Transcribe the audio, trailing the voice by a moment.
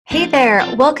there,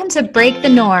 welcome to Break the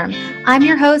Norm. I'm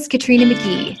your host, Katrina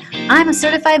McGee. I'm a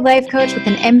certified life coach with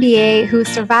an MBA who has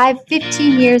survived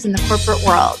 15 years in the corporate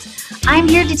world. I'm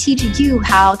here to teach you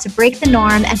how to break the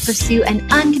norm and pursue an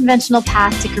unconventional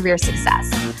path to career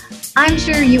success. I'm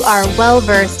sure you are well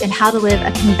versed in how to live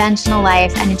a conventional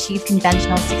life and achieve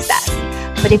conventional success.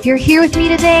 But if you're here with me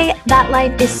today, that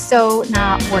life is so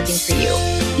not working for you,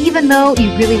 even though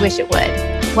you really wish it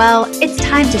would. Well, it's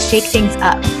time to shake things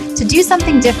up, to do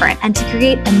something different, and to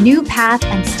create a new path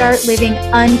and start living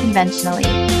unconventionally.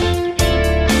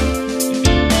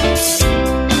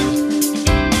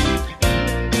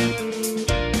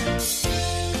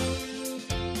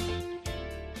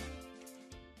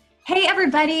 Hey,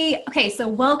 everybody. Okay, so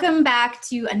welcome back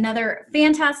to another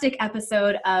fantastic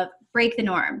episode of Break the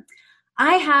Norm.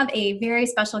 I have a very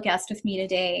special guest with me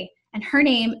today, and her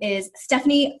name is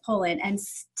Stephanie Poland. And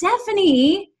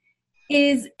Stephanie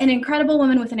is an incredible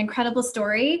woman with an incredible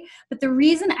story. But the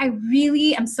reason I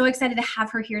really am so excited to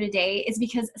have her here today is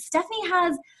because Stephanie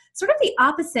has sort of the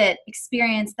opposite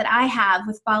experience that I have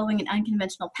with following an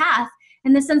unconventional path,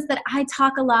 in the sense that I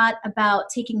talk a lot about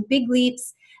taking big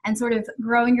leaps and sort of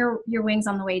growing your wings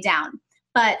on the way down.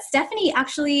 But Stephanie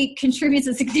actually contributes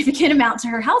a significant amount to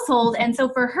her household. And so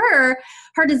for her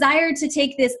desire to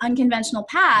take this unconventional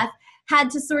path had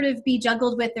to sort of be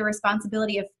juggled with the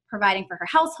responsibility of providing for her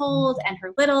household and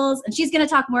her littles. And she's going to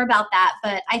talk more about that.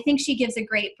 But I think she gives a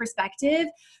great perspective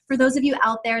for those of you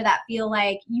out there that feel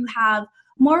like you have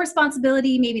more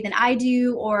responsibility maybe than I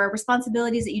do, or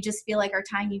responsibilities that you just feel like are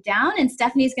tying you down. And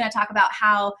Stephanie's going to talk about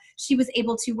how she was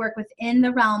able to work within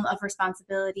the realm of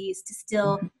responsibilities to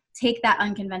still take that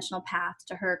unconventional path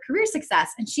to her career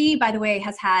success. And she, by the way,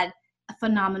 has had a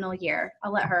phenomenal year.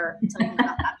 I'll let her tell you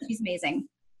about that. She's amazing.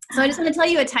 So I just want to tell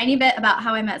you a tiny bit about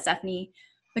how I met Stephanie,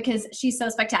 because she's so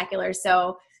spectacular.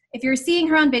 So if you're seeing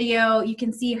her on video, you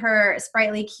can see her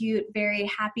sprightly, cute, very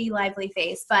happy, lively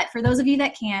face. But for those of you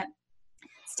that can't,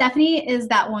 Stephanie is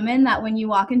that woman that when you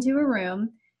walk into a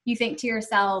room, you think to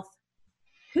yourself,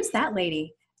 who's that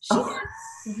lady?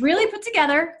 She's really put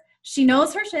together. She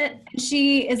knows her shit.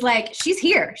 She is like, she's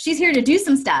here. She's here to do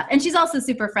some stuff. And she's also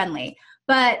super friendly.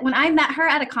 But when I met her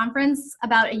at a conference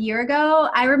about a year ago,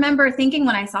 I remember thinking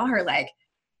when I saw her, like,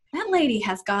 that lady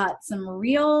has got some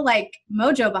real like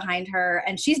mojo behind her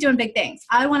and she's doing big things.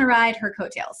 I want to ride her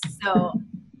coattails. So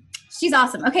she's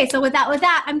awesome. Okay. So with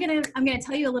that, I'm going to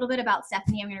tell you a little bit about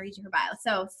Stephanie. I'm going to read you her bio.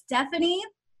 So Stephanie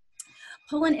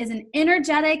Poland is an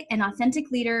energetic and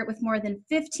authentic leader with more than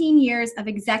 15 years of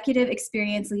executive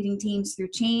experience leading teams through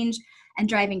change and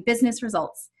driving business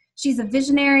results. She's a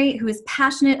visionary who is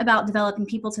passionate about developing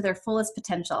people to their fullest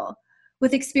potential.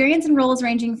 With experience in roles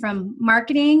ranging from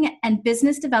marketing and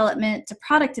business development to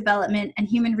product development and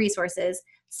human resources,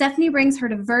 Stephanie brings her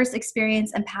diverse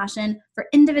experience and passion for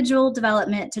individual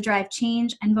development to drive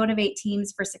change and motivate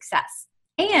teams for success.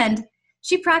 And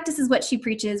she practices what she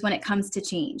preaches when it comes to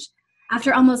change.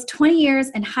 After almost 20 years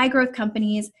in high-growth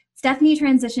companies, Stephanie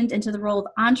transitioned into the role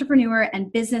of entrepreneur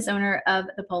and business owner of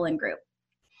the Poland Group.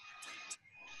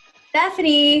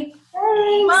 Stephanie,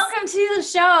 thanks. Welcome to the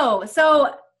show.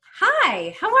 So,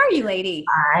 hi, how are you, lady?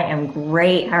 I am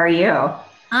great. How are you?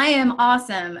 I am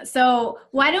awesome. So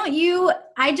why don't you,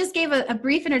 I just gave a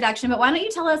brief introduction, but why don't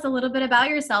you tell us a little bit about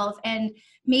yourself and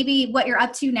maybe what you're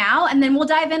up to now, and then we'll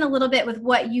dive in a little bit with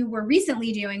what you were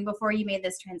recently doing before you made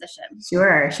this transition.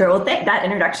 Sure. Well, that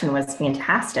introduction was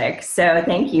fantastic. So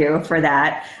thank you for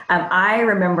that. I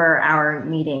remember our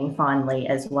meeting fondly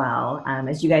as well.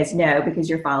 As you guys know, because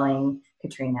you're following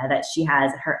Katrina, that she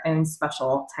has her own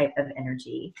special type of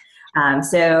energy.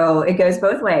 So it goes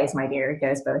both ways, my dear. It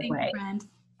goes both ways.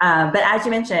 But as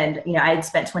you mentioned, I had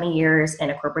spent 20 years in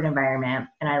a corporate environment,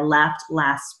 and I left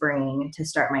last spring to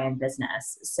start my own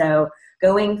business. So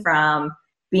going from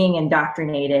being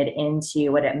indoctrinated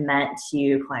into what it meant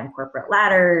to climb corporate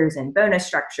ladders and bonus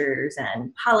structures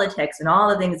and politics and all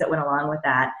the things that went along with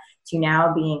that, to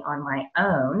now being on my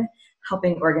own,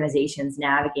 helping organizations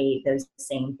navigate those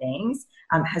same things,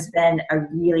 has been a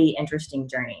really interesting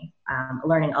journey.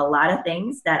 Learning a lot of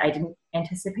things that I didn't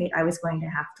anticipate I was going to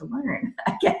have to learn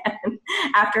again.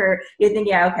 After you're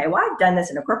thinking, okay, well, I've done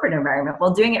this in a corporate environment.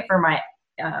 Well, doing it for my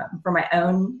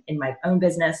own, in my own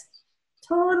business,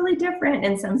 totally different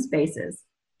in some spaces.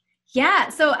 Yeah.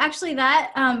 So actually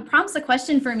that prompts a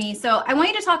question for me. So I want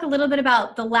you to talk a little bit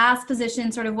about the last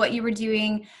position, sort of what you were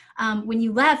doing when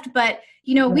you left. But,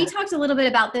 we talked a little bit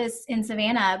about this in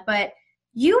Savannah, but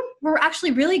you were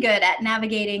actually really good at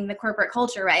navigating the corporate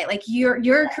culture, right? Like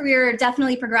your career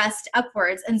definitely progressed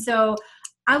upwards. And so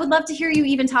I would love to hear you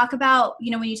even talk about,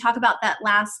 when you talk about that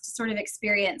last sort of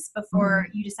experience before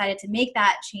you decided to make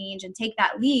that change and take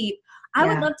that leap. I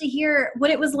would love to hear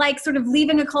what it was like sort of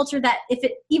leaving a culture that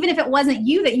even if it wasn't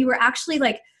you, that you were actually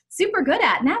like super good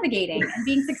at navigating and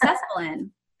being successful in.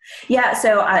 Yeah,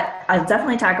 so I'll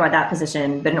definitely talk about that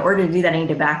position, but in order to do that, I need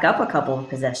to back up a couple of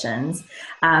positions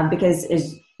because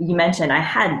as you mentioned,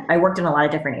 I worked in a lot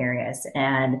of different areas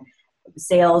and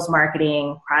sales,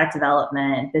 marketing, product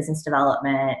development, business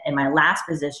development, and my last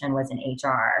position was in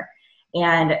HR.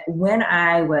 And when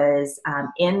I was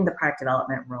in the product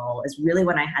development role is really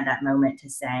when I had that moment to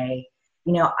say,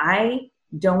 I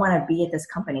don't want to be at this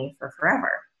company for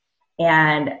forever.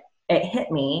 And it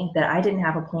hit me that I didn't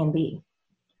have a plan B.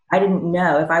 I didn't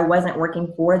know if I wasn't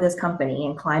working for this company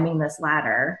and climbing this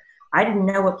ladder, I didn't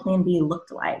know what plan B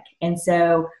looked like. And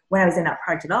so when I was in that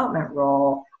product development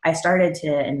role, I started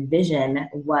to envision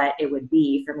what it would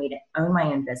be for me to own my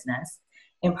own business.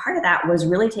 And part of that was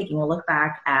really taking a look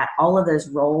back at all of those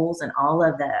roles and all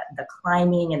of the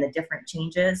climbing and the different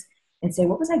changes and say,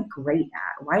 what was I great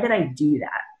at? Why did I do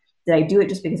that? Did I do it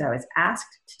just because I was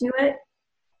asked to do it?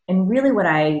 And really what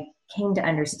I came to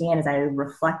understand as I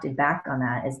reflected back on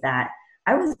that is that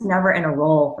I was never in a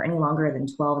role for any longer than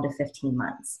 12 to 15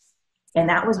 months. And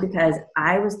that was because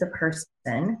I was the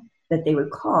person that they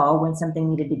would call when something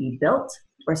needed to be built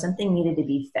or something needed to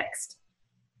be fixed.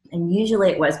 And usually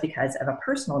it was because of a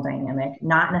personal dynamic,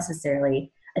 not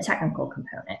necessarily a technical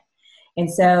component.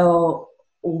 And so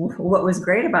what was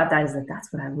great about that is that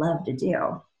that's what I love to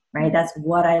do, right? That's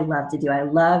what I love to do. I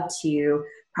love to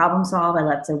problem solve. I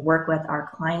love to work with our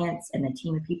clients and the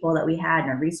team of people that we had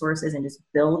and our resources and just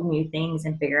build new things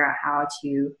and figure out how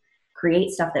to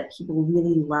create stuff that people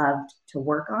really loved to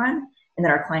work on and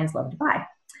that our clients loved to buy,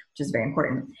 which is very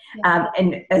important.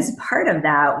 And as part of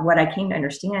that, what I came to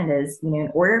understand is, in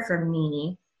order for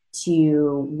me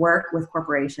to work with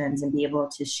corporations and be able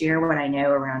to share what I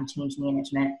know around change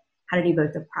management, how to do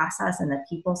both the process and the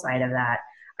people side of that,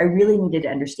 I really needed to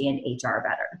understand HR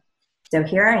better. So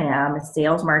here I am, a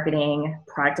sales, marketing,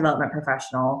 product development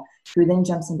professional who then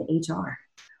jumps into HR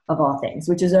of all things,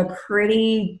 which is a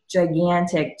pretty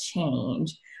gigantic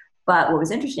change. But what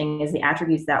was interesting is the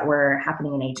attributes that were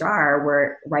happening in HR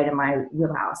were right in my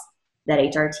wheelhouse.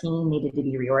 That HR team needed to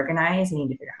be reorganized, needed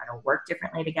to figure out how to work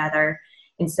differently together.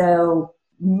 And so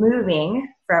moving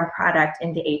from product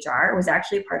into HR was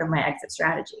actually part of my exit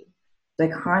strategy. So I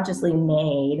consciously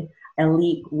made a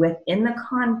leap within the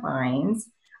confines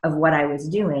of what I was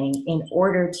doing in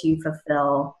order to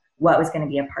fulfill what was going to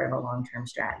be a part of a long-term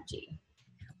strategy.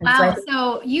 And wow.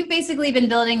 So you've basically been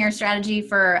building your strategy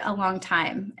for a long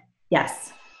time.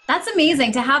 Yes. That's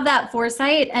amazing to have that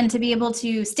foresight and to be able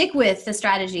to stick with the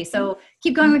strategy. So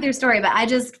keep going with your story, but I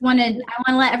want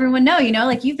to let everyone know,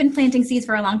 like you've been planting seeds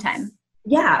for a long time.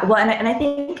 Yeah. Well, and I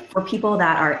think for people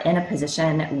that are in a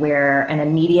position where an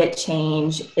immediate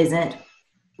change isn't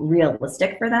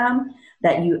realistic for them,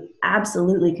 that you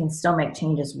absolutely can still make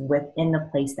changes within the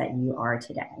place that you are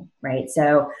today, right?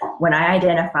 So when I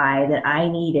identified that I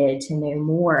needed to know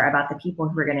more about the people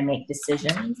who are going to make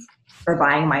decisions for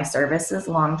buying my services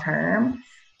long term,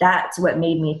 that's what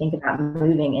made me think about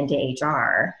moving into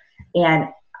HR. And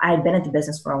I'd been at the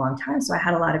business for a long time, so I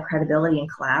had a lot of credibility and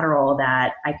collateral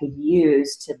that I could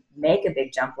use to make a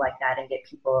big jump like that and get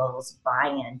people's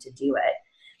buy-in to do it.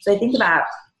 So I think about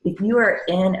if you are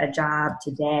in a job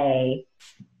today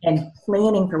and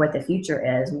planning for what the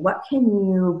future is, what can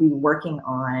you be working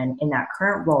on in that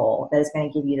current role that is going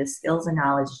to give you the skills and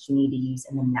knowledge that you need to use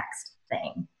in the next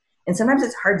thing? And sometimes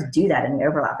it's hard to do that in the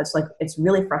overlap. It's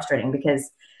really frustrating because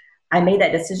I made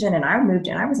that decision and I moved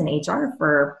and I was in HR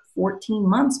for 14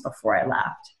 months before I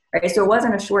left, right? So it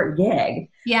wasn't a short gig,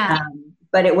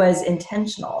 but it was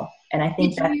intentional. And I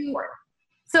think that's important.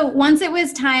 So once it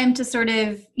was time to sort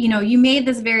of, you made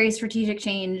this very strategic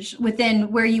change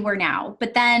within where you were now,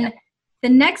 but then the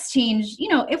next change,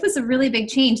 it was a really big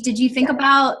change. Did you think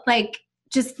about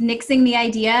just nixing the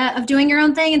idea of doing your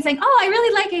own thing and saying, oh, I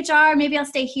really like HR, maybe I'll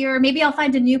stay here, maybe I'll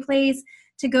find a new place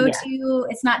to go to,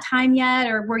 it's not time yet,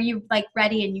 or were you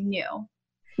ready and you knew?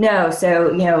 No,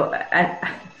 so,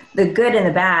 the good and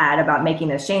the bad about making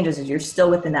those changes is you're still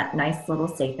within that nice little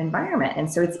safe environment. And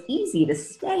so it's easy to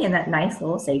stay in that nice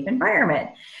little safe environment.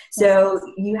 So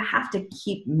you have to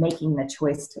keep making the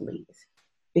choice to leave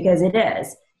because it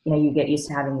is, you get used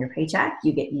to having your paycheck,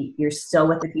 you're still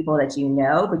with the people that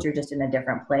but you're just in a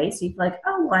different place. So you feel like,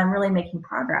 oh, well, I'm really making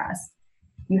progress.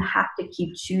 You have to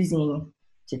keep choosing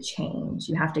to change.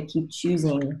 You have to keep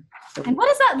choosing. And what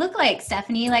does that look like,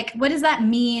 Stephanie? What does that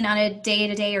mean on a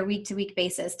day-to-day or week-to-week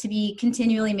basis to be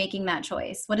continually making that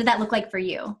choice? What did that look like for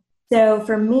you? So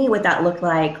for me, what that looked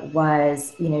like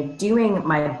was, doing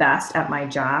my best at my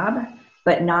job,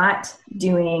 but not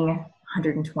doing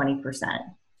 120%.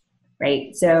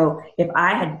 Right. So if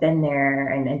I had been there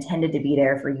and intended to be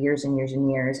there for years and years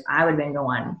and years, I would have been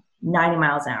going 90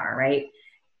 miles an hour. Right.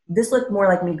 This looked more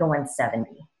like me going 70.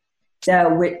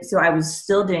 So I was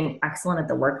still doing excellent at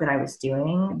the work that I was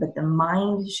doing, but the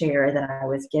mind share that I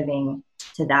was giving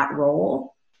to that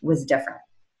role was different.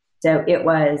 So it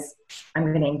was, I'm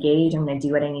going to engage, I'm going to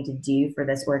do what I need to do for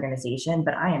this organization,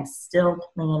 but I am still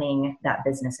planning that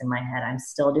business in my head. I'm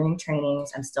still doing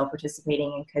trainings. I'm still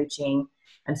participating in coaching.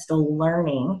 I'm still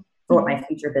learning for what my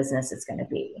future business is going to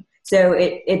be. So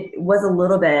it was a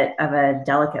little bit of a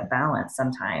delicate balance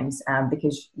sometimes,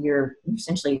 because you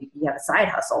have a side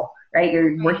hustle, right?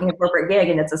 You're working a corporate gig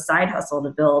and it's a side hustle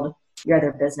to build your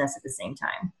other business at the same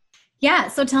time. Yeah.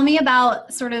 So tell me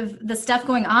about sort of the stuff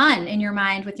going on in your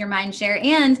mind with your mind share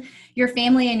and your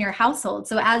family and your household.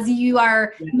 So as you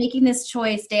are making this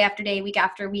choice day after day, week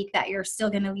after week, that you're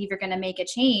still going to leave, you're going to make a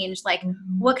change. Like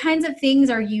what kinds of things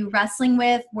are you wrestling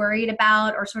with, worried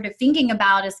about, or sort of thinking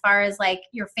about as far as like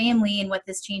your family and what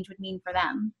this change would mean for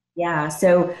them? Yeah.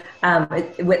 So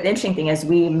what the interesting thing is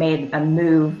we made a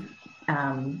move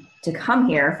to come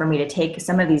here for me to take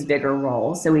some of these bigger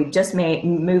roles. So we just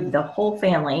moved the whole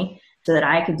family so that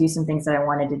I could do some things that I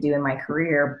wanted to do in my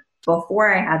career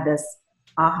before I had this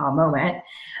aha moment.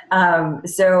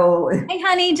 Hey,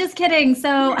 honey, just kidding.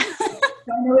 So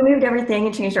we moved everything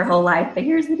and changed our whole life, but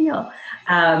here's the deal.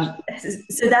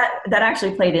 So that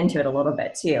actually played into it a little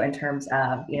bit too, in terms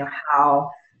of, how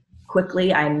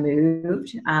quickly I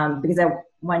moved, because I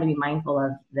wanted to be mindful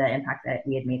of the impact that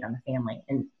we had made on the family.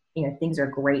 And, things are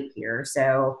great here.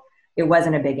 So it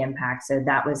wasn't a big impact. So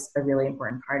that was a really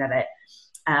important part of it.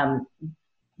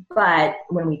 But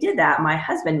when we did that, my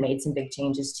husband made some big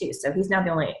changes too. So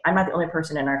I'm not the only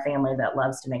person in our family that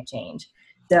loves to make change.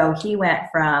 So he went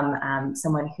from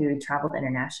someone who traveled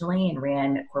internationally and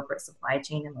ran corporate supply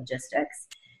chain and logistics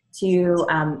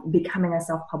to becoming a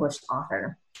self-published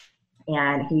author.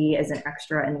 And he is an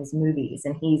extra in these movies,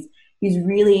 and he's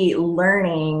really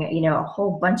learning, a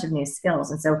whole bunch of new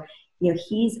skills. And so,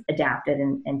 he's adapted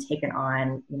and taken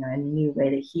on, a new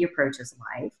way that he approaches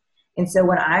life. And so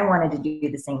when I wanted to do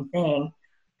the same thing,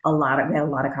 we had a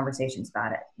lot of conversations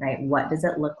about it, right? What does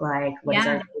it look like? What does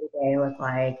our day-to-day look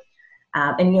like?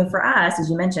 And, for us, as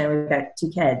you mentioned, we've got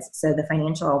 2 kids. So the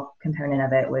financial component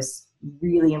of it was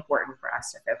really important for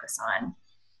us to focus on.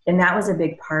 And that was a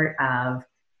big part of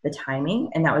the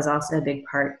timing. And that was also a big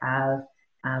part of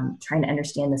trying to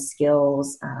understand the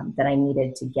skills that I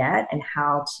needed to get and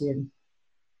how to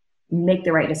make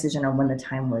the right decision on when the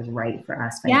time was right for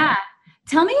us. Yeah.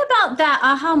 Tell me about that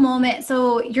aha moment.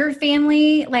 So your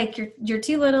family, like your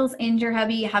 2 littles and your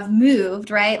hubby have moved,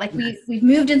 right? Like we've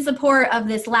moved in support of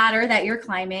this ladder that you're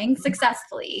climbing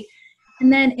successfully.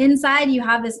 And then inside you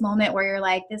have this moment where you're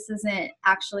like, this isn't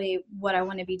actually what I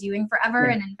want to be doing forever.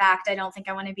 And in fact, I don't think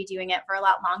I want to be doing it for a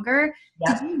lot longer.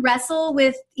 Did you wrestle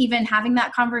with even having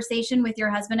that conversation with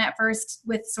your husband at first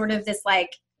with sort of this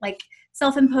like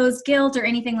self-imposed guilt or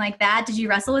anything like that? Did you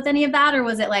wrestle with any of that? Or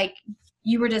was it like,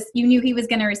 you knew he was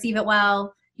going to receive it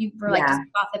well? You were like, just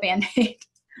off the Band-Aid.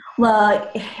 Well,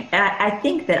 I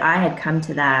think that I had come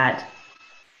to that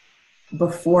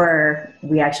before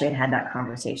we actually had that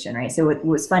conversation, right? So what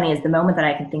was funny is the moment that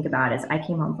I can think about is I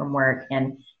came home from work,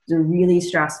 and it was a really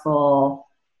stressful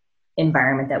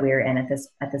environment that we were in at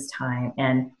this time.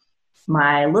 And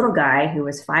my little guy, who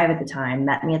was 5 at the time,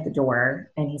 met me at the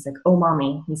door, and he's like, "Oh,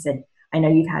 mommy," he said, "I know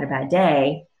you've had a bad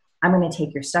day. I'm going to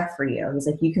take your stuff for you." He's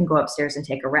like, "You can go upstairs and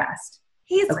take a rest."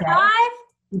 He's 5?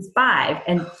 He's 5.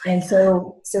 And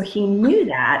so he knew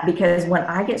that, because when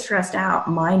I get stressed out,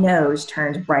 my nose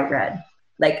turns bright red.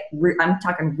 Like I'm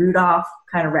talking Rudolph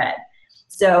kind of red.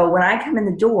 So when I come in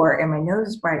the door and my nose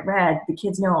is bright red, the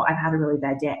kids know I've had a really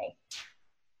bad day.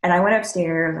 And I went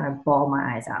upstairs and I bawled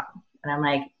my eyes out. And I'm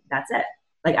like, that's it.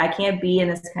 Like, I can't be in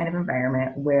this kind of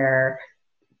environment where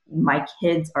my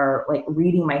kids are like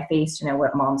reading my face to know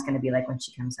what mom's going to be like when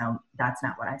she comes home. That's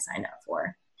not what I signed up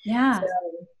for. Yeah. So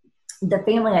the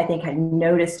family, I think, had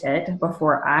noticed it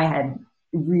before I had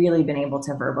really been able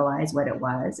to verbalize what it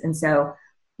was. And so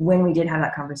when we did have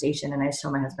that conversation, and I just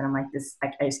told my husband, I'm like,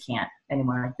 I just can't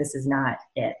anymore. Like, this is not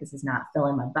it. This is not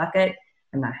filling my bucket.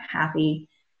 I'm not happy.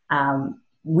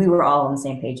 We were all on the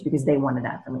same page because they wanted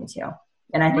that for me too.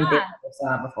 And I think they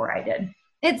saw it before I did.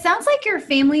 It sounds like your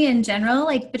family in general,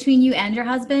 like between you and your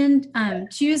husband,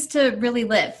 choose to really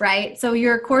live, right? So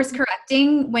you're course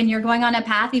correcting when you're going on a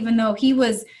path, even though he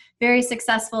was very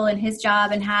successful in his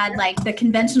job and had like the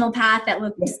conventional path that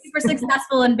looked super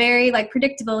successful and very like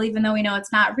predictable, even though we know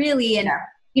it's not really. And,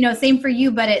 same for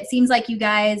you, but it seems like you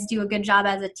guys do a good job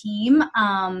as a team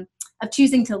of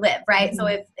choosing to live, right? So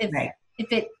if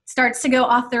it starts to go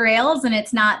off the rails and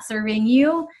it's not serving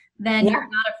you, then you're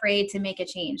not afraid to make a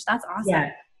change. That's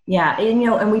awesome. Yeah.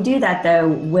 And we do that though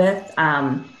with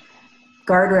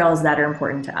guardrails that are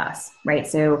important to us, right?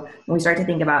 So when we start to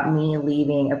think about me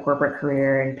leaving a corporate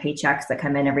career and paychecks that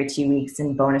come in every 2 weeks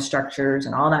and bonus structures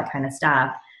and all that kind of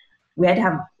stuff, we had to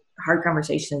have hard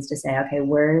conversations to say, okay,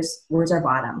 where's our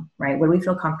bottom, right? Where do we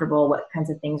feel comfortable? What kinds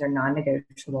of things are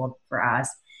non-negotiable for us?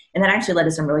 And that actually led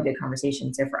to some really good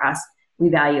conversations. So for us, we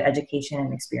value education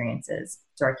and experiences.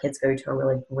 So our kids go to a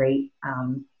really great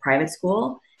private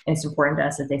school, and it's important to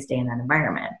us that they stay in that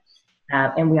environment.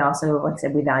 And we also, like I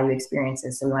said, we value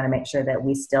experiences. So we want to make sure that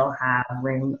we still have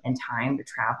room and time to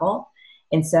travel.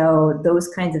 And so those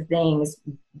kinds of things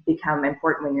become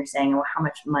important when you're saying, well, how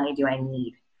much money do I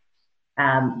need?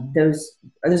 Those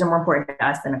are more important to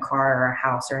us than a car or a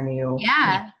house or a new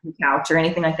couch or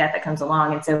anything like that comes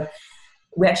along. And so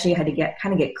we actually had to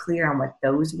get clear on what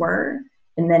those were,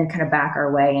 and then kind of back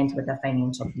our way into what the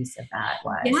financial piece of that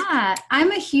was. Yeah,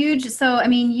 I'm a huge,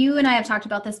 you and I have talked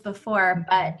about this before,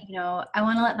 but, I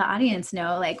want to let the audience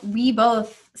know, like we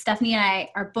both, Stephanie and I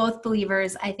are both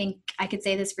believers. I think I could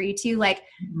say this for you too, like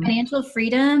financial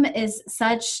freedom is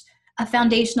such a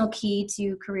foundational key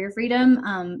to career freedom.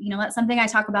 That's something I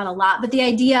talk about a lot, but the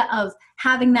idea of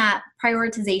having that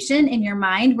prioritization in your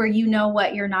mind where you know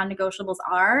what your non-negotiables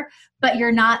are, but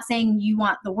you're not saying you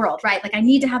want the world, right? Like I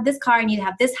need to have this car, I need to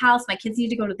have this house, my kids need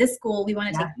to go to this school, we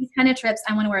want to take these kind of trips,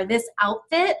 I want to wear this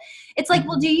outfit. It's like,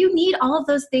 well, do you need all of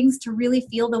those things to really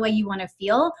feel the way you want to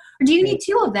feel? Or do you need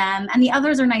two of them and the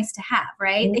others are nice to have,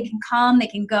 right? They can come, they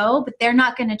can go, but they're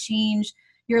not going to change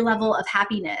your level of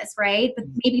happiness, right? But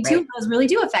maybe two of those really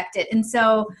do affect it. And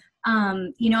so,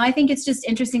 I think it's just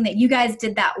interesting that you guys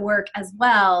did that work as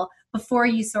well before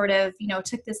you sort of,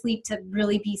 took this leap to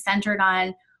really be centered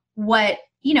on what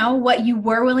you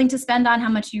were willing to spend on, how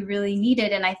much you really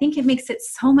needed. And I think it makes it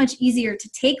so much easier to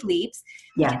take leaps.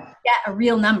 Yeah. You get a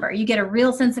real number. You get a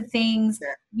real sense of things.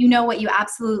 Sure. You know what you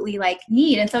absolutely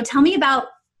need. And so tell me about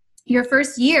your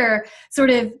first year sort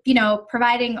of,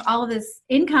 providing all of this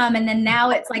income, and then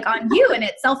now it's like on you and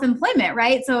it's self-employment,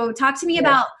 right? So talk to me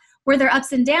about, were there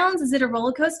ups and downs? Is it a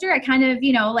roller coaster? I kind of,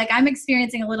 like I'm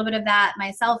experiencing a little bit of that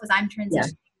myself as I'm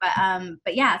transitioning, but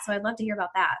so I'd love to hear about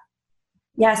that.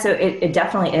 Yeah. So it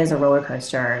definitely is a roller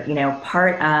coaster,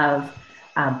 part of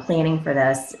planning for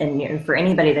this, and for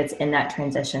anybody that's in that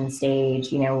transition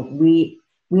stage, we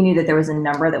knew that there was a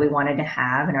number that we wanted to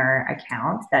have in our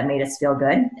account that made us feel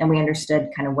good. And we understood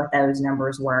kind of what those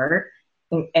numbers were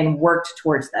and worked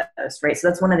towards those, right? So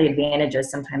that's one of the advantages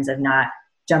sometimes of not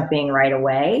jumping right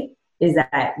away, is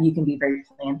that you can be very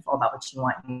planful about what you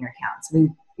want in your account. So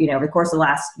we, over the course of the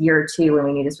last year or two, when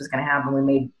we knew this was going to happen, we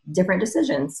made different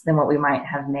decisions than what we might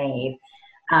have made.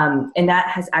 And that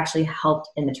has actually helped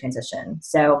in the transition.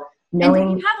 So knowing,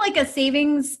 and did you have like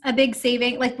a big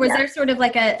saving? Like, was there sort of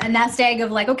like a nest egg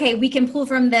of like, okay, we can pull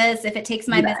from this if it takes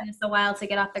my business a while to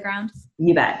get off the ground?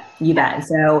 You bet. And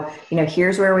so,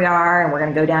 here's where we are, and we're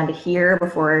going to go down to here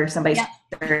before somebody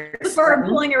starts. Before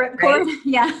pulling a ripcord. Right?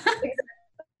 Yeah.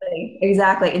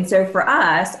 Exactly. And so for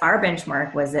us, our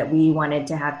benchmark was that we wanted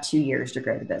to have 2 years to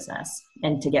grow the business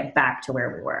and to get back to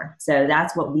where we were. So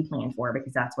that's what we planned for,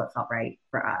 because that's what felt right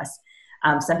for us.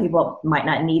 Some people might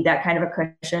not need that kind of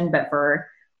a cushion, but for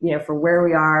where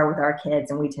we are with our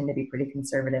kids, and we tend to be pretty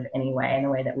conservative anyway in the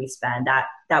way that we spend,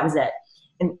 that was it.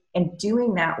 And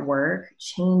doing that work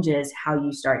changes how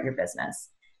you start your business,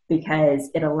 because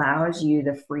it allows you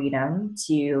the freedom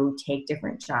to take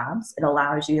different jobs. It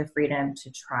allows you the freedom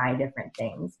to try different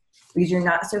things, because you're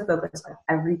not so focused on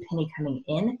every penny coming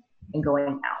in and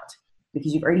going out,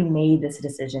 because you've already made this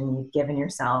decision. You've given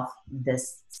yourself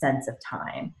this sense of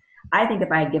time. I think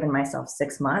if I had given myself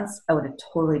 6 months, I would have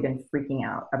totally been freaking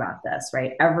out about this,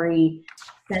 right? Every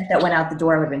cent that went out the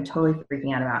door, I would have been totally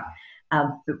freaking out about.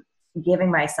 But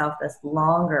giving myself this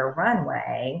longer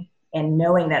runway and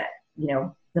knowing that,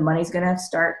 the money's going to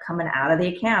start coming out of the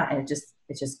account, and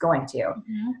it's just going to,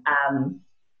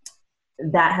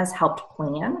 that has helped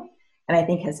plan. And I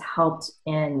think has helped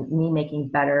in me making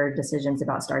better decisions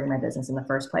about starting my business in the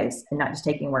first place, and not just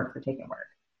taking work for taking work.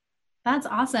 That's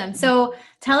awesome. So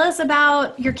tell us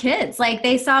about your kids. Like,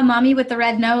 they saw mommy with the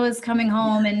red nose coming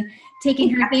home and taking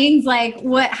her things. Like,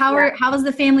 how was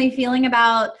the family feeling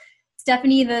about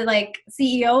Stephanie, the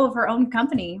CEO of her own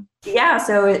company? Yeah,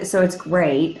 so it's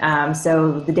great.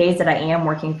 So the days that I am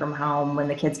working from home, when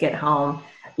the kids get home,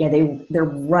 yeah, they're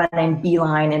running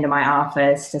beeline into my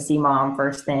office to see mom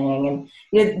first thing.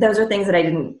 And those are things that I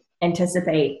didn't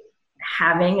anticipate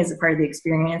having as a part of the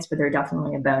experience, but they're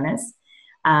definitely a bonus.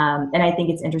 And I think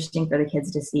it's interesting for the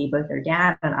kids to see both their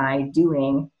dad and I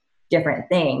doing different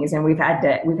things. And we've had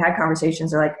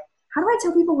conversations. They're like, how do I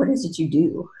tell people what is it you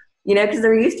do? Because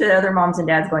they're used to other moms and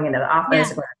dads going into the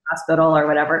office or going to the hospital or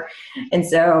whatever. And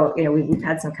so, we've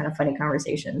had some kind of funny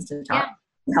conversations to talk,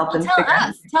 help them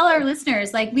tell our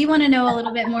listeners, like, we want to know a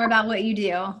little bit more about what you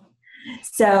do.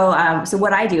 So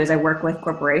what I do is I work with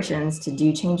corporations to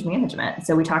do change management.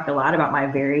 So we talked a lot about my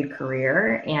varied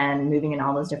career and moving in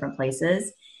all those different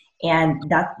places. And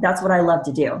that's what I love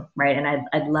to do, right? And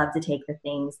I'd love to take the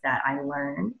things that I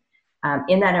learned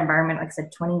in that environment. Like I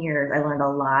said, 20 years, I learned a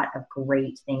lot of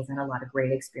great things and a lot of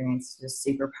great experience, just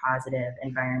super positive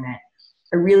environment.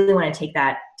 I really want to take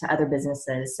that to other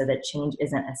businesses so that change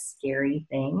isn't a scary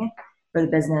thing for the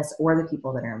business or the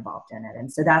people that are involved in it.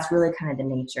 And so that's really kind of the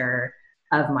nature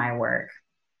of my work.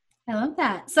 I love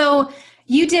that. So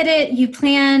you did it, you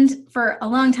planned for a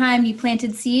long time, you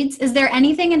planted seeds. Is there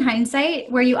anything in hindsight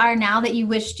where you are now that you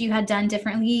wished you had done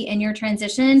differently in your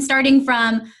transition, starting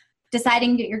from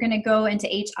deciding that you're going to go into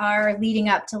HR, leading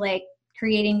up to like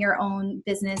creating your own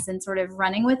business and sort of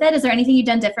running with it? Is there anything you've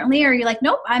done differently, or are you like,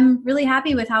 nope, I'm really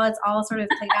happy with how it's all sort of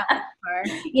played out so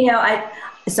far?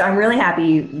 So I'm really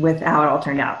happy with how it all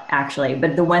turned out, actually.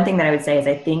 But the one thing that I would say is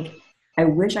I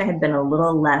wish I had been a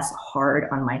little less hard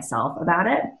on myself about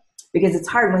it, because it's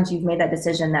hard once you've made that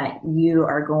decision that you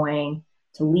are going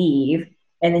to leave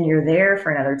and then you're there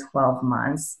for another 12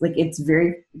 months. Like it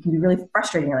can be really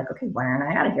frustrating. You're like, okay, why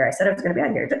aren't I out of here? I said I was going to be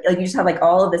out of here. Like you just have like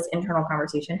all of this internal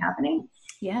conversation happening.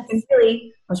 Yes. And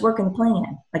really, I was working the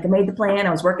plan. Like I made the plan.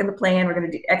 I was working the plan. We're going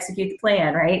to execute the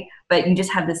plan, right? But you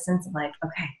just have this sense of like,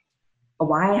 okay,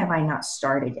 why have I not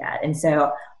started yet? And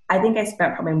so I think I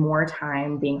spent probably more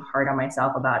time being hard on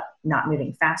myself about not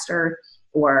moving faster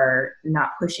or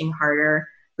not pushing harder.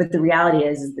 But the reality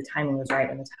is the timing was right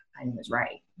and the timing was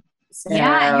right. So,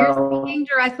 yeah, you're speaking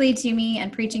directly to me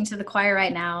and preaching to the choir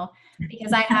right now,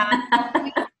 because I have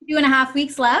 2.5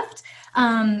 weeks left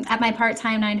at my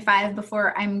part-time 9 to 5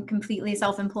 before I'm completely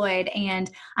self-employed. And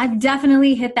I've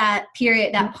definitely hit that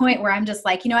point where I'm just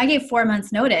like, I gave 4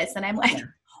 months notice and I'm like,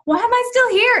 why am I still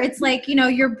here? It's like,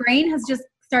 your brain has just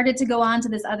started to go on to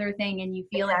this other thing and you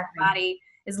feel like your body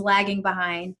is lagging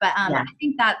behind. But I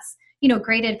think that's,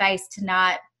 great advice to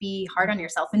not be hard on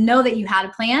yourself and know that you had a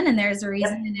plan and there's a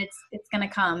reason and it's going to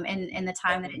come in the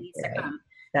time that it needs to come.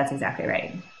 That's exactly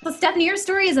right. So Stephanie, your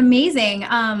story is amazing.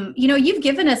 You've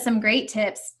given us some great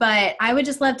tips, but I would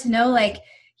just love to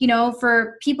know,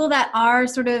 for people that are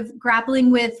sort of grappling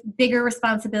with bigger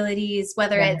responsibilities,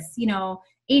 whether it's,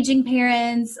 aging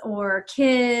parents or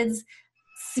kids,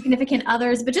 significant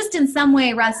others, but just in some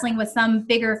way wrestling with some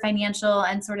bigger financial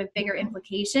and sort of bigger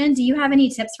implication. Do you have any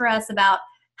tips for us about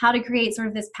how to create sort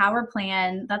of this power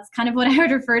plan? That's kind of what I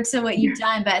would refer to what you've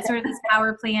done, but sort of this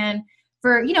power plan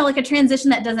for, like a transition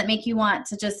that doesn't make you want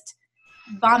to just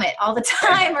vomit all the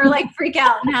time or like freak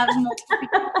out and have multiple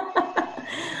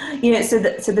people.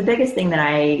 So the biggest thing that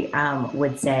I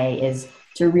would say is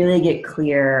to really get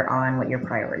clear on what your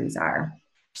priorities are.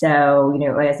 So,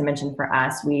 as I mentioned, for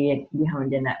us, we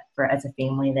honed in that as a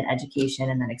family, that education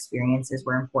and that experiences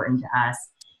were important to us.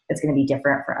 It's going to be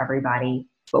different for everybody.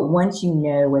 But once you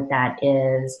know what that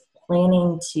is,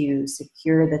 planning to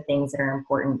secure the things that are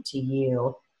important to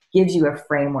you gives you a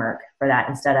framework for that,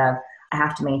 instead of I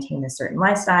have to maintain this certain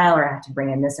lifestyle or I have to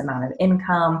bring in this amount of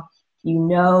income. You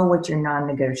know what your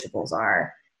non-negotiables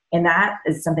are. And that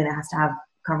is something that has to have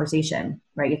conversation,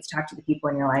 right? You have to talk to the people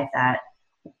in your life that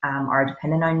are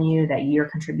dependent on you, that you're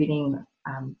contributing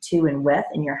to and with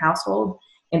in your household,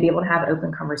 and be able to have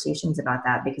open conversations about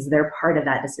that, because they're part of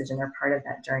that decision. They're part of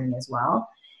that journey as well.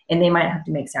 And they might have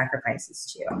to make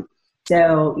sacrifices too.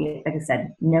 So like I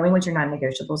said, knowing what your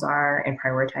non-negotiables are and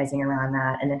prioritizing around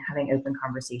that, and then having open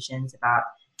conversations about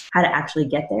how to actually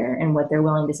get there and what they're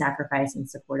willing to sacrifice in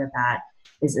support of that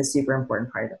is a super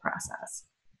important part of the process.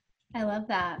 I love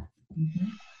that.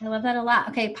 Mm-hmm. I love that a lot.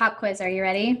 Okay, pop quiz. Are you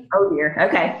ready? Oh dear.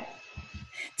 Okay.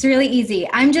 It's really easy.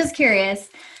 I'm just curious.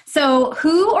 So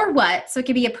who or what, so it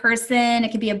could be a person,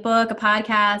 it could be a book, a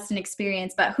podcast, an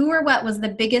experience, but who or what was the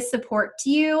biggest support to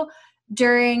you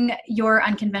during your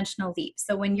unconventional leap?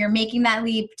 So when you're making that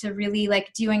leap to really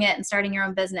like doing it and starting your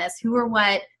own business, who or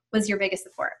what was your biggest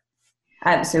support?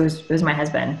 So it was my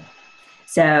husband.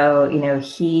 So,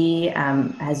 he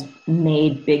has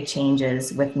made big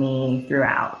changes with me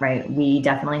throughout, right? We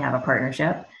definitely have a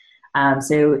partnership.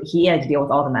 So he had to deal with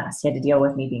all the mess. He had to deal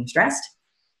with me being stressed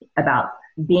about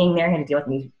being there. He had to deal with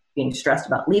me being stressed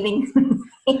about leaving.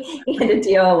 he had to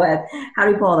deal with how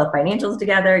do we pull all the financials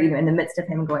together, in the midst of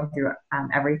him going through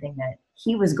everything that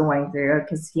he was going through,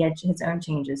 because he had his own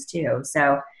changes too.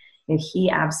 So he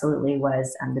absolutely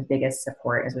was the biggest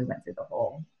support as we went through the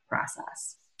whole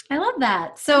process. I love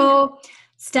that. So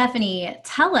Stephanie,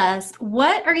 tell us,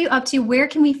 what are you up to? Where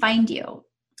can we find you?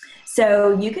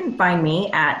 So you can find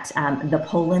me at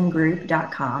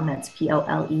thepolingroup.com. That's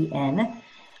POLEN.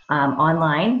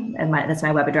 Online, and that's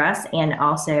my web address, and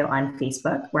also on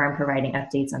Facebook, where I'm providing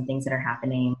updates on things that are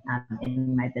happening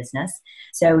in my business.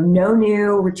 So no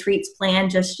new retreats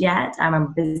planned just yet.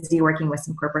 I'm busy working with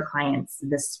some corporate clients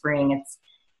this spring.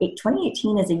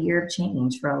 2018 is a year of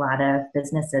change for a lot of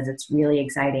businesses. It's really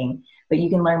exciting, but you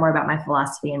can learn more about my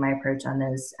philosophy and my approach on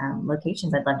those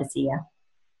locations. I'd love to see you.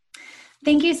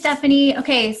 Thank you, Stephanie.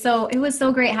 Okay, so it was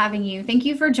so great having you. Thank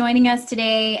you for joining us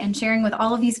today and sharing with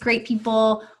all of these great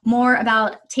people more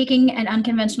about taking an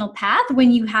unconventional path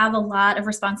when you have a lot of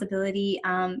responsibility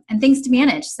and things to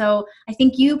manage. So I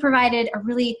think you provided a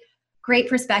really great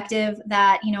perspective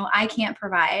that, I can't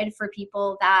provide for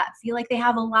people that feel like they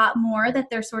have a lot more that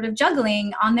they're sort of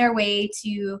juggling on their way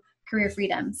to career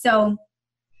freedom. So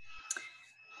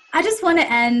I just want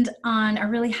to end on a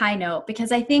really high note,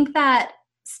 because I think that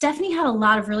Stephanie had a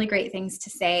lot of really great things to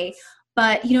say,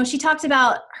 but she talked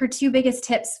about her two biggest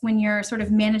tips when you're sort of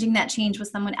managing that change with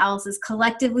someone else is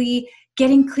collectively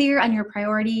getting clear on your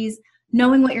priorities,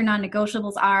 knowing what your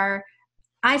non-negotiables are.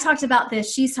 I talked about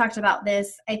this, she's talked about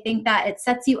this. I think that it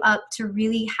sets you up to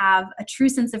really have a true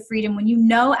sense of freedom when you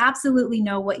absolutely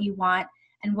know what you want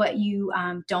and what you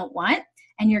don't want,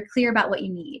 and you're clear about what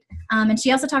you need. And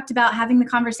she also talked about having the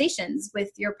conversations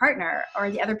with your partner or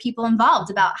the other people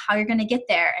involved about how you're going to get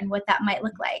there and what that might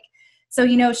look like. So,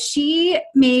 she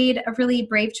made a really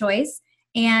brave choice,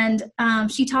 and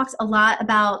she talked a lot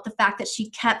about the fact that she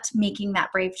kept making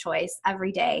that brave choice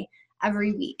every day,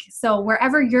 every week. So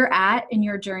wherever you're at in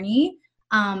your journey,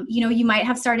 you might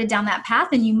have started down that path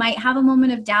and you might have a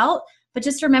moment of doubt, but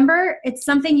just remember, it's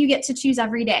something you get to choose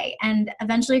every day, and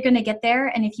eventually you're going to get there.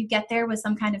 And if you get there with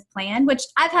some kind of plan, which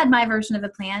I've had my version of a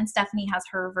plan, Stephanie has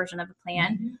her version of a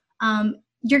plan,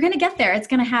 you're going to get there. It's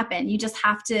going to happen. You just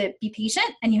have to be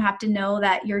patient, and you have to know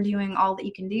that you're doing all that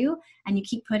you can do, and you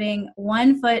keep putting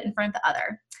one foot in front of the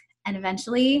other. And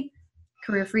eventually,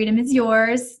 career freedom is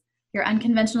yours. Your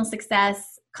unconventional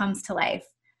success comes to life.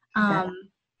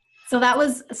 So that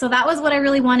was what I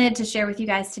really wanted to share with you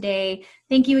guys today.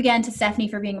 Thank you again to Stephanie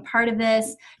for being a part of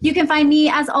this. You can find me,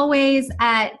 as always,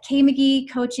 at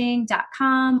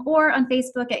kmcgeecoaching.com or on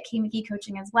Facebook at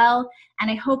kmcgeecoaching as well.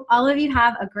 And I hope all of you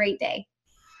have a great day.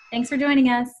 Thanks for joining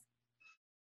us.